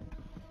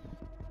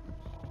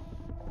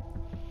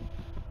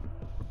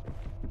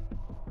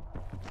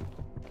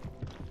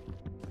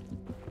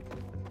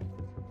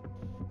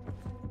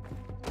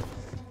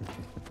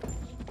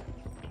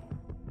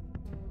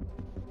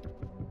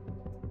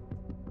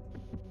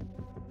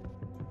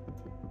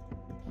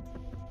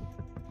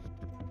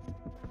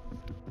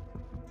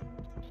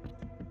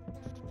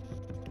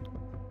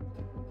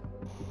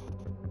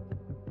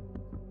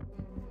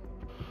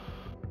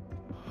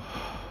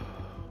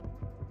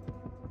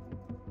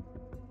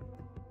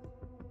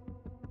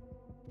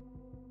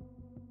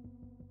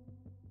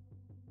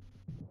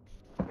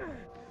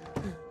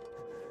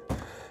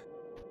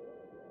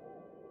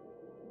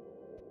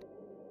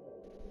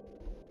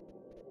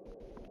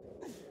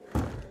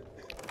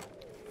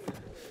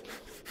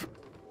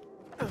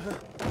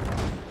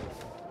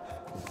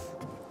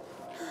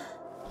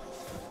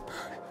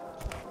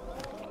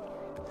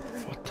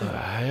 What the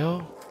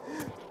hell?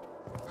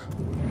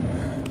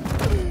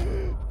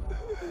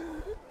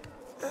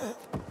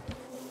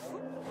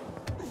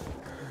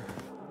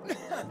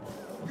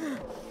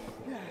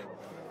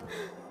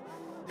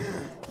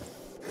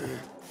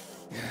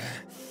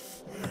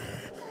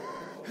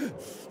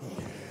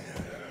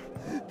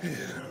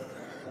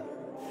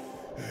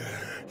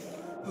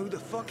 Who the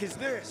fuck is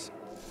this?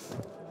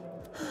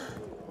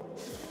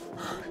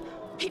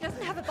 He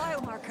doesn't have a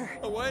biomarker.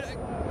 Oh, what?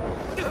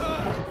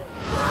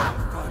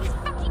 He's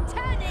fucking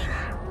turning!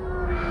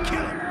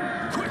 Kill him!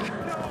 Quick!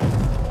 No!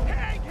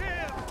 Hang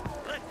him!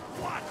 Let's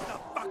watch the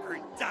fucker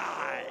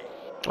die!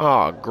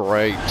 Oh,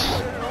 great.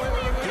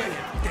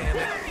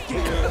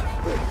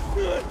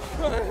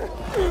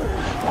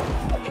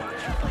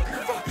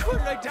 Fuck, what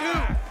did I do?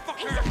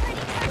 He's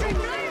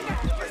already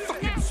turned!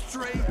 Fucking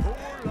stray poor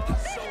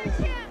lost soul.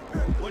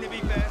 Wouldn't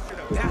it be faster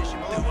to dash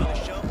him through with a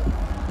shovel?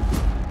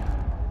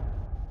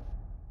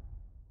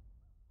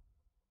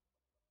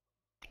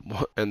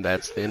 And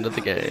that's the end of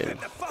the game.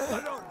 Get the fuck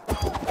alone!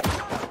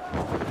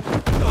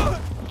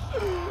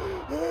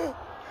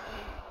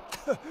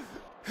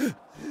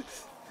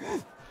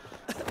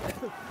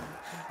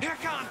 Here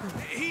come!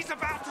 He's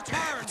about to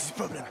turn! What's his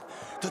problem?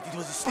 Thought it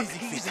was a sneezing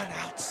fit. He's an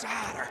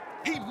outsider!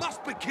 He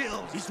must be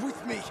killed! He's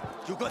with me!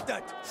 You got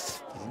that?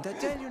 Didn't I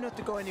tell you not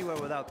to go anywhere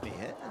without me,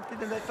 eh?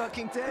 Didn't I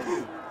fucking tell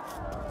you?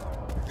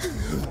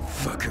 Who the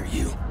fuck are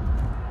you?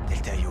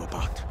 They'll tell you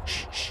about.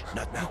 Shh, shh,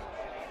 not now.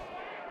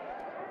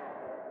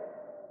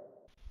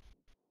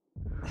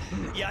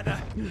 Yana,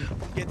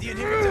 get the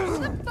inhibitors. Who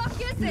the fuck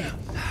is it?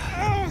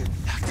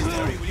 Dr.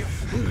 Terry, will you?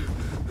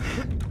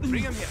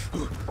 Bring him here.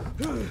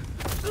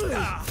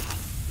 Ah,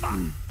 fuck.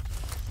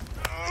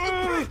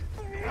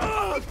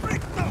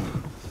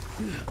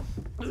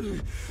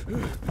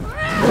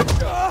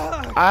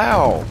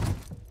 Ow!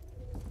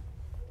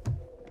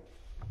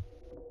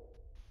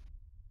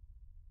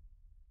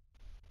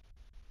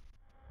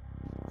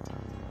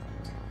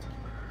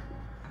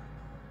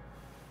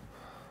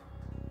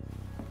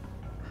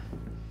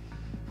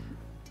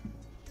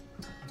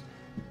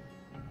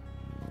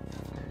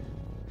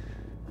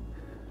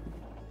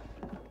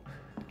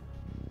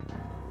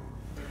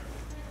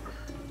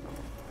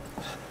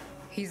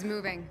 He's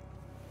moving.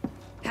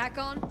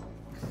 Hakon?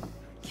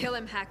 Kill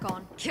him,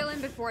 Hakon. Kill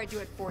him before I do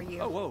it for you.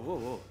 Oh, whoa, whoa,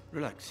 whoa.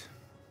 Relax.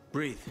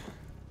 Breathe.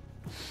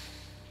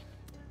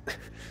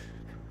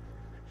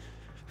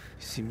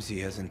 Seems he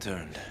hasn't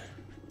turned.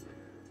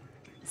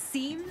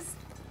 Seems?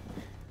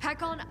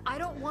 Hakon, I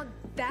don't want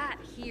that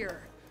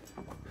here.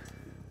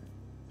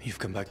 You've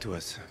come back to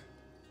us.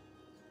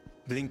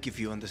 Blink if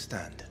you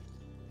understand.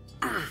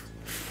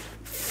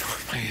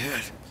 My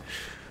head.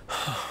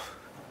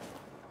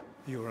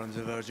 You were on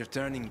the verge of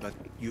turning, but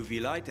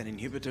UV light and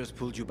inhibitors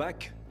pulled you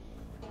back.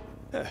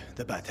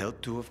 The bat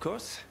helped too, of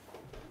course.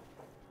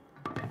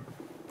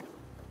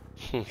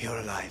 You're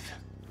alive.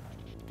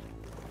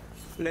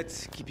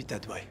 Let's keep it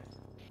that way.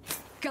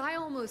 Guy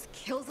almost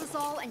kills us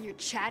all and you're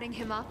chatting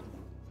him up?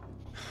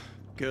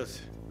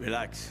 Girls,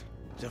 relax.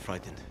 They're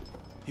frightened.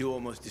 You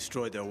almost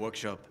destroyed their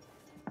workshop.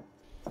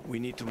 We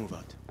need to move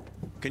out.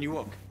 Can you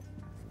walk?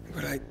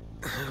 But I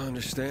don't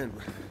understand.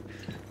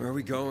 Where are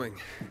we going?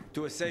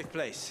 To a safe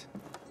place.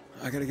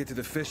 I gotta get to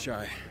the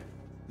fisheye.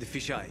 The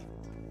fisheye.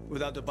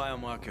 Without the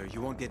biomarker,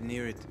 you won't get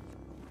near it.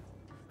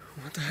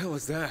 What the hell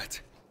is that?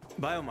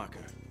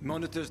 Biomarker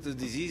monitors the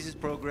disease's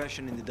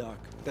progression in the dark.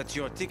 That's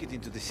your ticket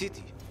into the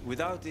city.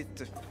 Without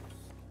it,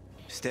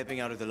 stepping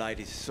out of the light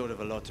is sort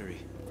of a lottery.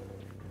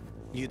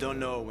 You don't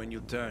know when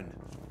you'll turn.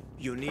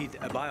 You need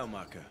a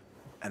biomarker,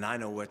 and I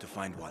know where to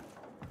find one.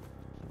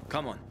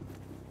 Come on.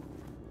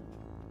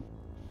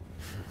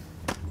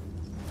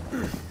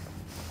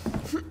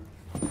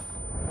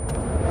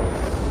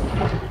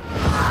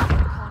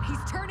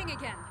 He's turning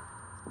again.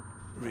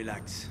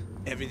 Relax.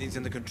 Everything's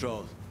under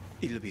control.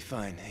 It'll be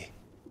fine, hey?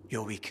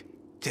 You're weak.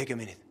 Take a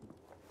minute.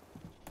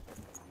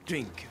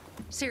 Drink.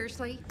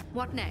 Seriously?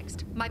 What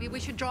next? Maybe we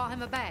should draw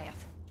him a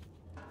bath.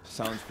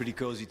 Sounds pretty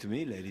cozy to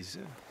me, ladies.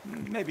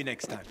 Maybe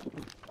next time.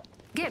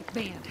 Get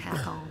bent,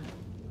 Hakon.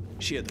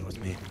 She adores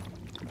me.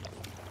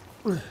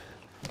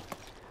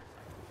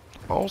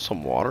 Oh,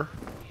 some water.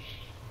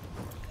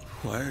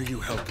 Why are you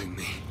helping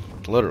me?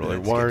 Literally,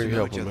 Let's why get are to you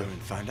know each helping other me?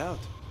 and find out.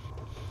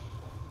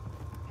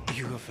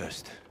 You go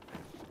first.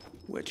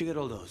 Where'd you get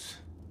all those?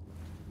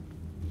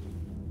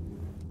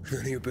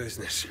 None of your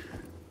business.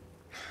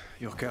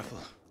 You're careful.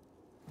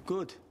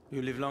 Good.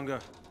 You live longer.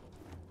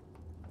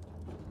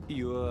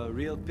 You a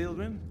real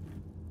pilgrim?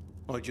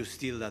 Or did you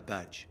steal that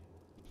badge?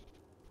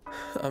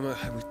 I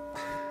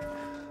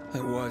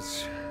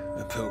was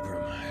a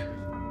pilgrim.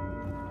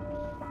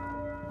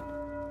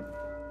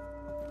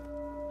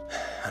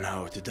 An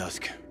hour to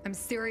dusk. I'm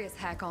serious,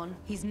 Hakon.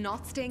 He's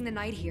not staying the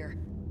night here.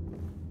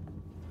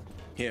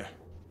 Here.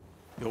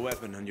 Your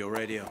weapon and your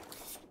radio.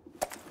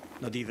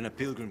 Not even a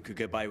pilgrim could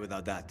get by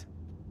without that.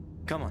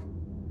 Come on.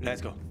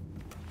 Let's go.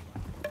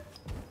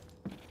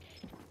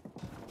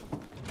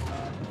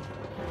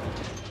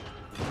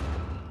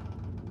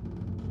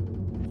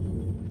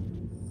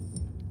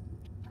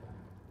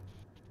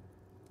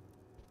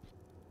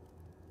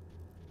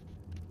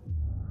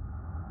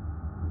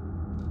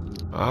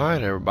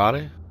 Alright,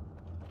 everybody.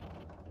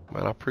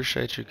 Man, I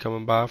appreciate you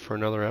coming by for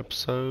another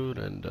episode,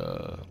 and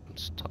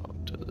let's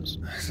talk to this.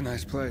 It's a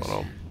nice place.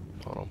 Hold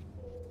on.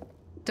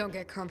 Don't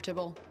get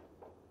comfortable.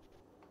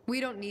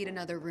 We don't need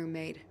another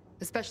roommate,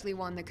 especially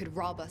one that could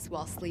rob us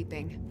while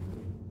sleeping.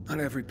 Not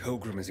every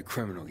pilgrim is a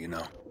criminal, you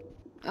know.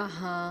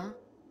 Uh-huh.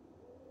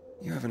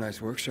 You have a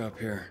nice workshop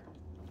here.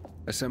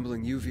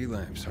 Assembling UV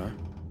lamps, huh?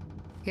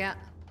 Yeah.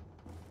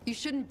 You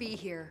shouldn't be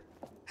here.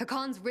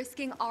 Hakon's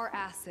risking our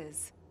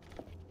asses.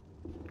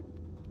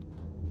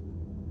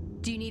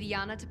 Do you need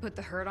Yana to put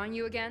the hurt on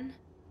you again?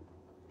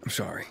 I'm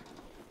sorry.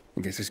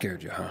 I guess I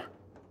scared you, huh?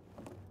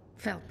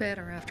 Felt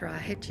better after I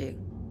hit you.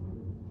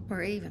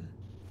 We're even.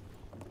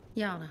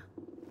 Yana,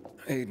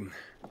 Aiden,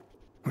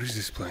 what is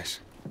this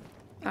place?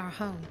 our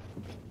home,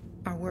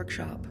 our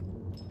workshop,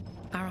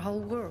 our whole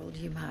world,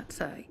 you might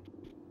say.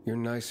 You're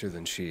nicer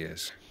than she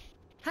is.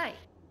 Hey,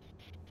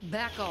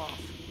 back off.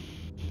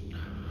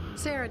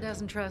 Sarah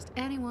doesn't trust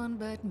anyone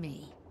but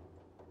me.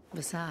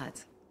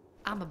 Besides,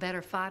 I'm a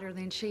better fighter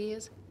than she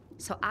is,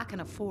 so I can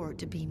afford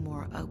to be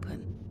more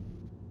open.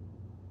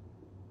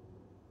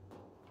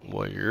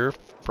 Well, you're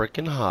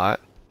freaking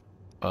hot.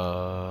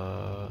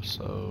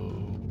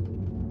 So...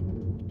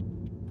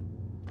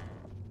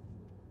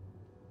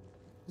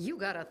 You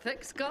got a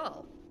thick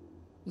skull.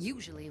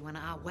 Usually when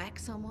I whack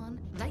someone,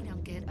 they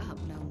don't get up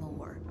no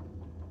more.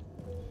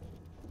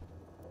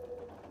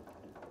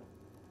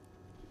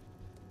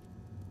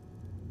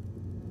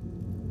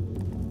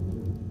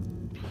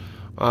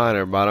 Alright,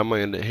 everybody, I'm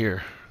gonna end it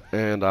here.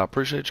 And I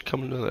appreciate you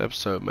coming to the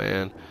episode,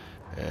 man.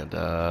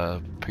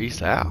 And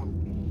peace out.